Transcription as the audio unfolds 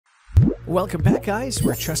Welcome back, guys.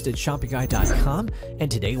 We're TrustedShoppingGuide.com, and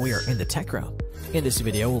today we are in the tech room. In this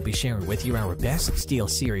video, we'll be sharing with you our best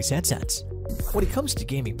Steelseries headsets. When it comes to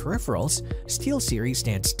gaming peripherals, Steelseries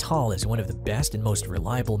stands tall as one of the best and most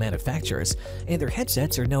reliable manufacturers, and their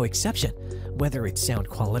headsets are no exception. Whether it's sound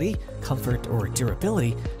quality, comfort, or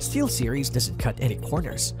durability, Steelseries doesn't cut any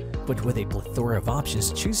corners. But with a plethora of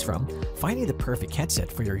options to choose from, finding the perfect headset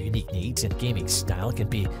for your unique needs and gaming style can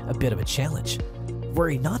be a bit of a challenge.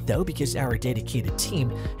 Worry not though, because our dedicated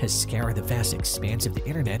team has scoured the vast expanse of the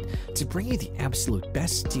internet to bring you the absolute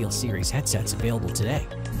best Steelseries headsets available today.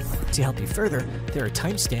 To help you further, there are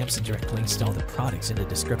timestamps and direct links to all the products in the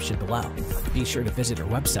description below. Be sure to visit our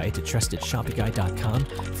website at TrustedShoppingGuide.com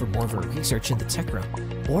for more of our research in the tech room,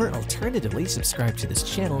 or alternatively subscribe to this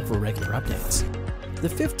channel for regular updates. The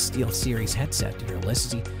fifth Steelseries headset in our list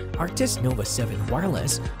is the Arctis Nova 7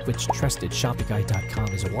 Wireless, which TrustedShoppingGuide.com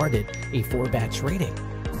has awarded a 4-batch rating.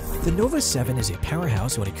 The Nova 7 is a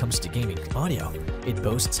powerhouse when it comes to gaming audio. It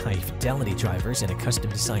boasts high-fidelity drivers and a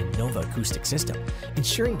custom-designed Nova acoustic system,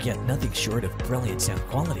 ensuring you get nothing short of brilliant sound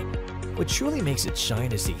quality. What truly makes it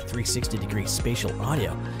shine is the 360-degree spatial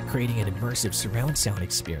audio, creating an immersive surround sound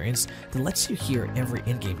experience that lets you hear every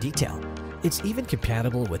in-game detail. It's even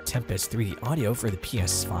compatible with Tempest 3D audio for the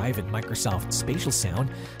PS5 and Microsoft Spatial Sound,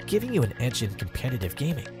 giving you an edge in competitive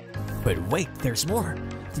gaming. But wait, there's more!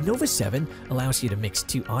 The Nova 7 allows you to mix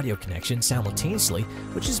 2 audio connections simultaneously,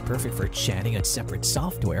 which is perfect for chatting on separate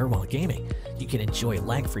software while gaming. You can enjoy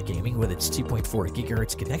lag-free gaming with its 2.4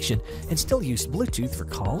 GHz connection and still use Bluetooth for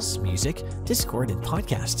calls, music, Discord, and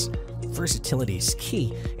podcasts. Versatility is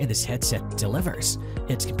key, and this headset delivers.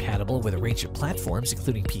 It's compatible with a range of platforms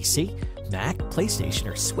including PC, Mac, PlayStation,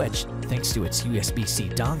 or Switch, thanks to its USB-C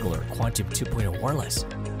dongle or Quantum 2.0 wireless.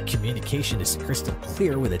 Communication is crystal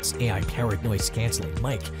clear with its AI-powered noise-canceling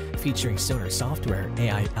mic, featuring Sonar software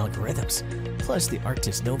AI algorithms. Plus, the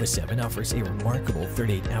Arctis Nova 7 offers a remarkable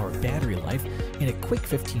 38-hour battery life and a quick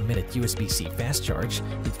 15-minute USB-C fast charge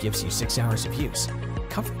that gives you 6 hours of use.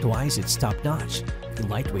 Comfort-wise, it's top-notch. The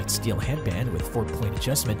lightweight steel headband with 4-point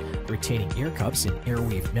adjustment, rotating ear cups, and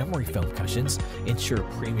airweave memory foam cushions ensure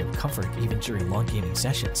premium comfort even during long gaming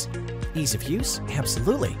sessions. Ease of use?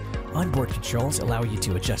 Absolutely! Onboard controls allow you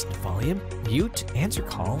to adjust the volume, mute, answer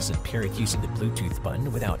calls, and pair it using the Bluetooth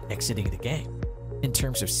button without exiting the game. In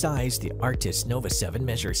terms of size, the Arctis Nova 7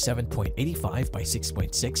 measures 7.85 by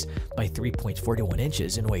 6.6 by 3.41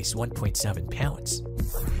 inches and weighs 1.7 pounds.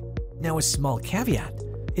 Now, a small caveat.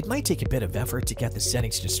 It might take a bit of effort to get the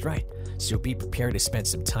settings just right, so be prepared to spend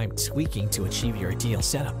some time tweaking to achieve your ideal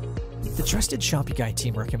setup. The Trusted Shopping Guide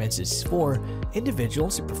team recommends this for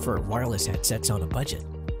individuals who prefer wireless headsets on a budget.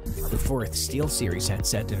 The fourth Steelseries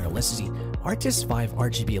headset in our list is the Arctis 5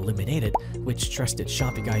 RGB Illuminated, which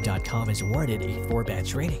TrustedShoppingGuide.com has awarded a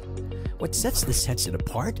 4-batch rating. What sets this headset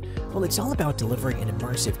apart? Well, it's all about delivering an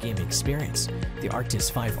immersive gaming experience. The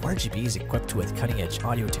Arctis 5 RGB is equipped with cutting-edge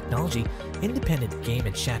audio technology, independent game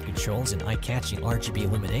and chat controls, and eye-catching RGB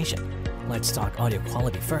illumination. Let's talk audio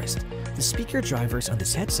quality first. The speaker drivers on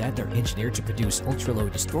this headset are engineered to produce ultra-low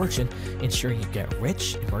distortion, ensuring you get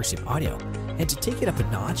rich, immersive audio. And to take it up a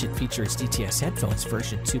notch, it features DTS headphones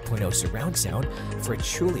version 2.0 surround sound for a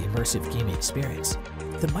truly immersive gaming experience.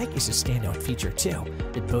 The mic is a standout feature too.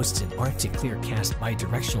 It boasts an Arctic Clearcast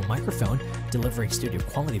bidirectional microphone, delivering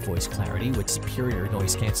studio-quality voice clarity with superior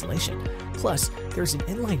noise cancellation. Plus, there's an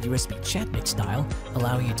inline USB chat mix dial,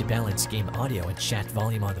 allowing you to balance game audio and chat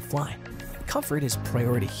volume on the fly. Comfort is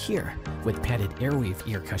priority here, with padded airweave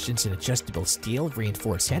ear cushions and adjustable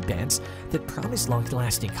steel-reinforced headbands that promise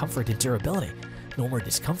long-lasting comfort and durability. No more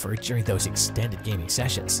discomfort during those extended gaming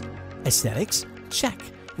sessions. Aesthetics? Check.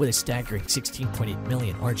 With a staggering 16.8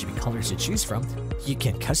 million RGB colors to choose from, you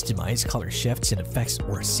can customize color shifts and effects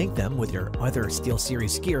or sync them with your other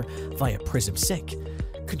Steelseries gear via Prism Sync.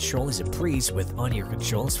 Control is a breeze with on-ear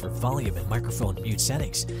controls for volume and microphone mute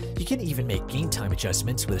settings. You can even make game time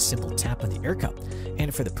adjustments with a simple tap on the ear cup.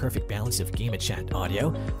 And for the perfect balance of game and chat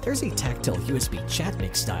audio, there's a tactile USB chat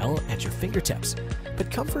mix style at your fingertips. But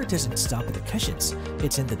comfort doesn't stop at the cushions,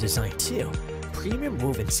 it's in the design too. Premium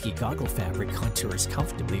woven ski goggle fabric contours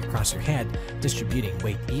comfortably across your head, distributing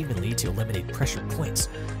weight evenly to eliminate pressure points.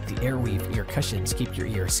 The airweave ear cushions keep your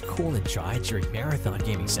ears cool and dry during marathon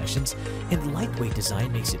gaming sessions, and the lightweight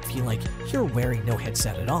design makes it feel like you're wearing no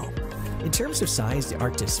headset at all. In terms of size, the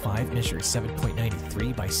Arctis 5 measures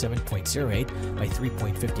 7.93 by 7.08 by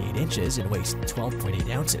 3.58 inches and weighs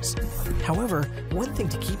 12.8 ounces. However, one thing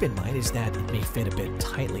to keep in mind is that it may fit a bit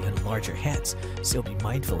tightly on larger heads, so be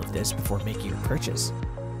mindful of this before making your purchase.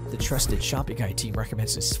 The Trusted Shopping Guide team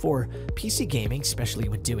recommends this for PC gaming, especially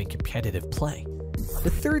when doing competitive play. The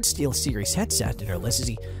third SteelSeries headset in our list is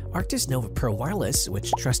the Arctis Nova Pro Wireless,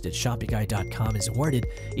 which TrustedShoppingGuide.com has awarded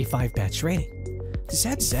a 5-batch rating. This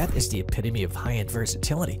headset is the epitome of high-end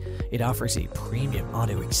versatility. It offers a premium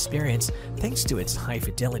audio experience thanks to its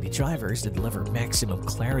high-fidelity drivers that deliver maximum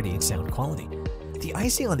clarity and sound quality. The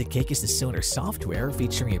icing on the cake is the Sonar software,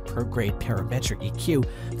 featuring a pro-grade parametric EQ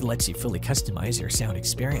that lets you fully customize your sound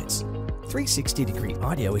experience. 360-degree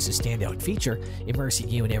audio is a standout feature, immersing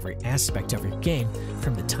you in every aspect of your game.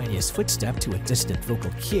 From the tiniest footstep to a distant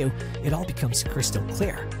vocal cue, it all becomes crystal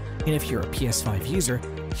clear. And if you're a PS5 user,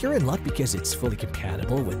 you're in luck because it's fully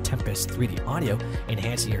compatible with Tempest 3D audio,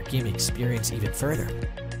 enhancing your gaming experience even further.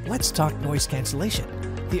 Let's talk noise cancellation.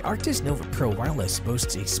 The Arctis Nova Pro Wireless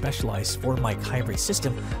boasts a specialized 4-mic hybrid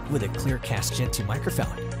system with a Clearcast Gen 2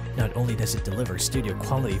 microphone. Not only does it deliver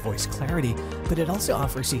studio-quality voice clarity, but it also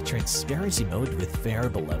offers a transparency mode with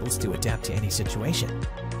variable levels to adapt to any situation.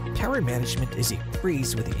 Power management is a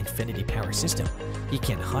breeze with the Infinity Power system. You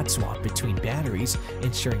can hot swap between batteries,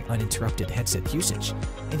 ensuring uninterrupted headset usage.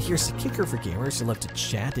 And here's the kicker for gamers who love to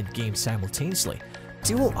chat and game simultaneously.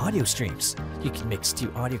 Dual audio streams. You can mix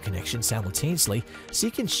 2 audio connections simultaneously, so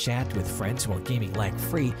you can chat with friends while gaming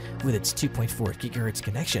lag-free with its 2.4 GHz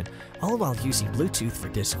connection, all while using Bluetooth for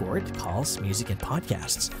Discord, calls, music, and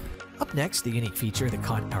podcasts. Up next, the unique feature that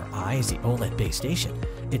caught our eye is the OLED base station.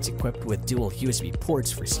 It's equipped with dual USB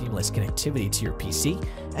ports for seamless connectivity to your PC,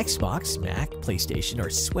 Xbox, Mac, PlayStation, or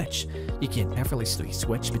Switch. You can effortlessly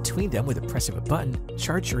switch between them with the press of a button,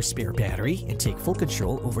 charge your spare battery, and take full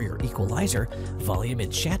control over your equalizer, volume,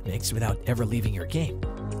 and chat mix without ever leaving your game.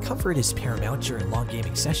 Comfort is paramount during long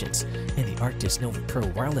gaming sessions, and the Arctis Nova Pro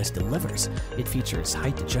Wireless delivers. It features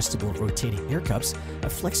height-adjustable rotating ear cups, a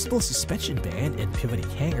flexible suspension band, and pivoting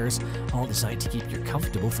hangers, all designed to keep you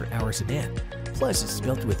comfortable for hours on end. Plus, it's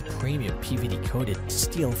built with premium PVD-coated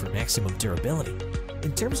steel for maximum durability.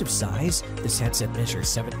 In terms of size, this headset measures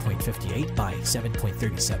 7.58 by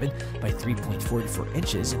 7.37 by 3.44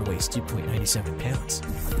 inches and weighs 2.97 pounds.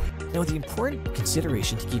 Now, the important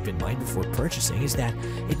consideration to keep in mind before purchasing is that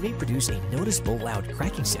it may produce a noticeable loud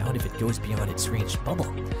cracking sound if it goes beyond its range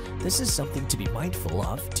bubble. This is something to be mindful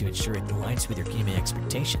of to ensure it aligns with your gaming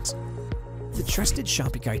expectations. The Trusted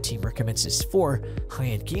Shopping Guide team recommends this for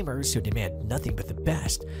high-end gamers who demand nothing but the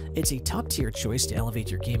best. It's a top-tier choice to elevate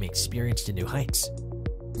your gaming experience to new heights.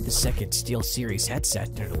 The second SteelSeries headset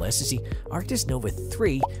on the list is the Arctis Nova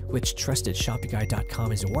 3, which TrustedShoppingGuide.com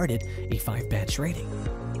has awarded a 5-batch rating.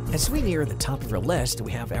 As we near the top of our list,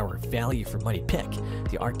 we have our value for money pick,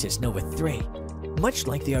 the Arctis Nova 3. Much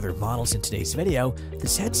like the other models in today's video,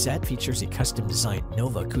 this headset features a custom-designed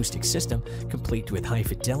Nova acoustic system complete with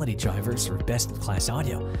high-fidelity drivers for best-in-class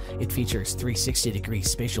audio. It features 360-degree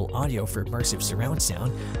spatial audio for immersive surround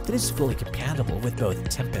sound that is fully compatible with both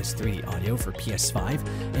Tempest 3D audio for PS5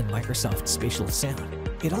 and Microsoft Spatial Sound.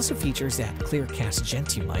 It also features that Clearcast Gen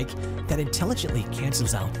 2 mic that intelligently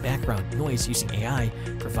cancels out background noise using AI,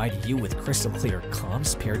 providing you with crystal clear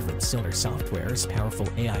comms paired with Sonar Software's powerful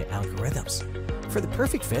AI algorithms. For the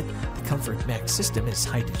perfect fit, the Comfort Max system is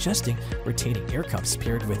height-adjusting, rotating ear cups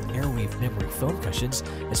paired with Airwave memory foam cushions,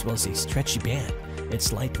 as well as a stretchy band.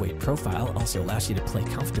 Its lightweight profile also allows you to play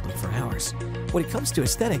comfortably for hours. When it comes to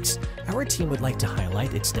aesthetics, our team would like to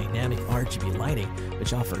highlight its dynamic RGB lighting,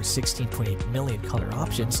 which offers 16.8 million color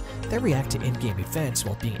options that react to in-game events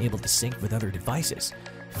while being able to sync with other devices.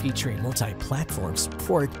 Featuring multi-platform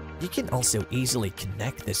support, you can also easily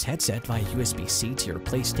connect this headset via USB-C to your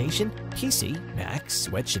PlayStation, PC, Mac,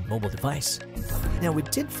 Switch, and mobile device. Now, we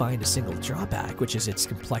did find a single drawback, which is its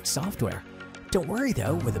complex software. Don't worry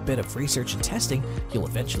though, with a bit of research and testing, you'll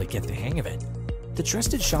eventually get the hang of it. The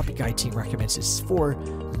Trusted Shopping Guide team recommends this for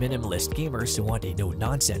minimalist gamers who want a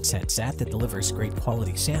no-nonsense headset that delivers great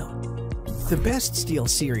quality sound. The best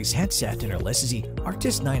SteelSeries headset in our list is the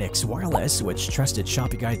Arctis 9X Wireless, which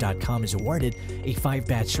TrustedShoppingGuide.com has awarded a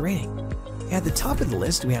 5-batch rating. At the top of the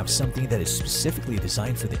list, we have something that is specifically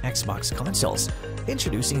designed for the Xbox consoles,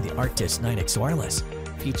 introducing the Arctis 9X Wireless.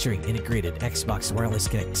 Featuring integrated Xbox wireless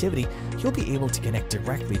connectivity, you'll be able to connect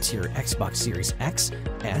directly to your Xbox Series X,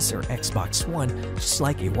 S, or Xbox One, just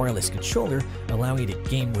like a wireless controller, allowing you to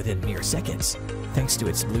game within mere seconds. Thanks to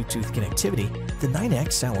its Bluetooth connectivity, the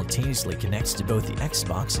 9X simultaneously connects to both the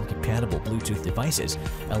Xbox and compatible Bluetooth devices,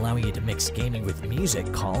 allowing you to mix gaming with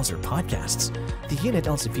music, calls, or podcasts. The unit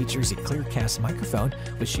also features a Clearcast microphone,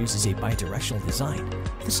 which uses a bidirectional design.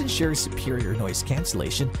 This ensures superior noise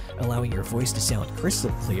cancellation, allowing your voice to sound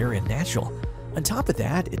crystal clear and natural. On top of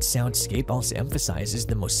that, its soundscape also emphasizes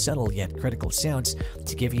the most subtle yet critical sounds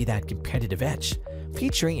to give you that competitive edge.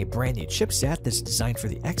 Featuring a brand new chipset that's designed for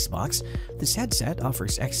the Xbox, this headset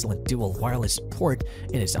offers excellent dual wireless support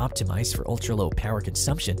and is optimized for ultra-low power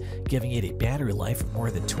consumption, giving it a battery life of more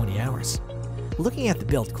than 20 hours. Looking at the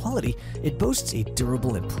build quality, it boasts a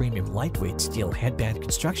durable and premium lightweight steel headband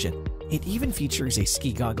construction. It even features a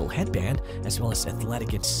ski goggle headband, as well as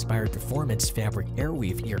athletic-inspired performance fabric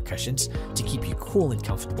airweave ear cushions to keep you cool and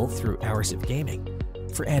comfortable through hours of gaming.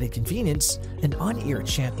 For added convenience, an on-ear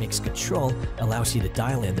chat mix control allows you to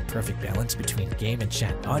dial in the perfect balance between game and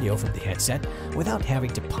chat audio from the headset without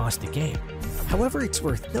having to pause the game. However, it's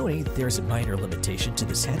worth noting that there's a minor limitation to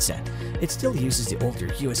this headset. It still uses the older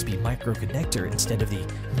USB micro connector instead of the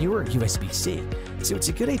newer USB-C, so it's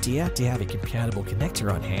a good idea to have a compatible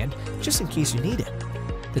connector on hand just in case you need it.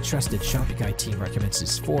 The trusted Shopping Guide team recommends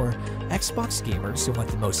this for Xbox gamers who want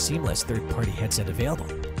the most seamless third-party headset available.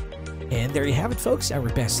 And there you have it, folks, our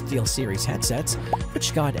best SteelSeries headsets,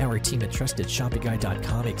 which got our team at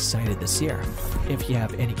TrustedShoppingGuide.com excited this year. If you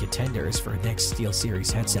have any contenders for our next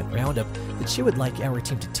SteelSeries headset roundup that you would like our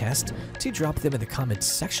team to test, do drop them in the comments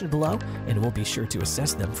section below, and we'll be sure to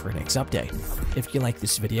assess them for our next update. If you like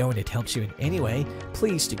this video and it helps you in any way,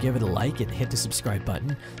 please do give it a like and hit the subscribe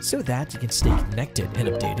button so that you can stay connected and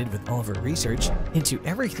updated with all of our research into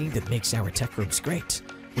everything that makes our tech rooms great.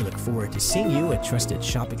 We look forward to seeing you at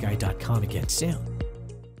TrustedShoppingGuide.com again soon.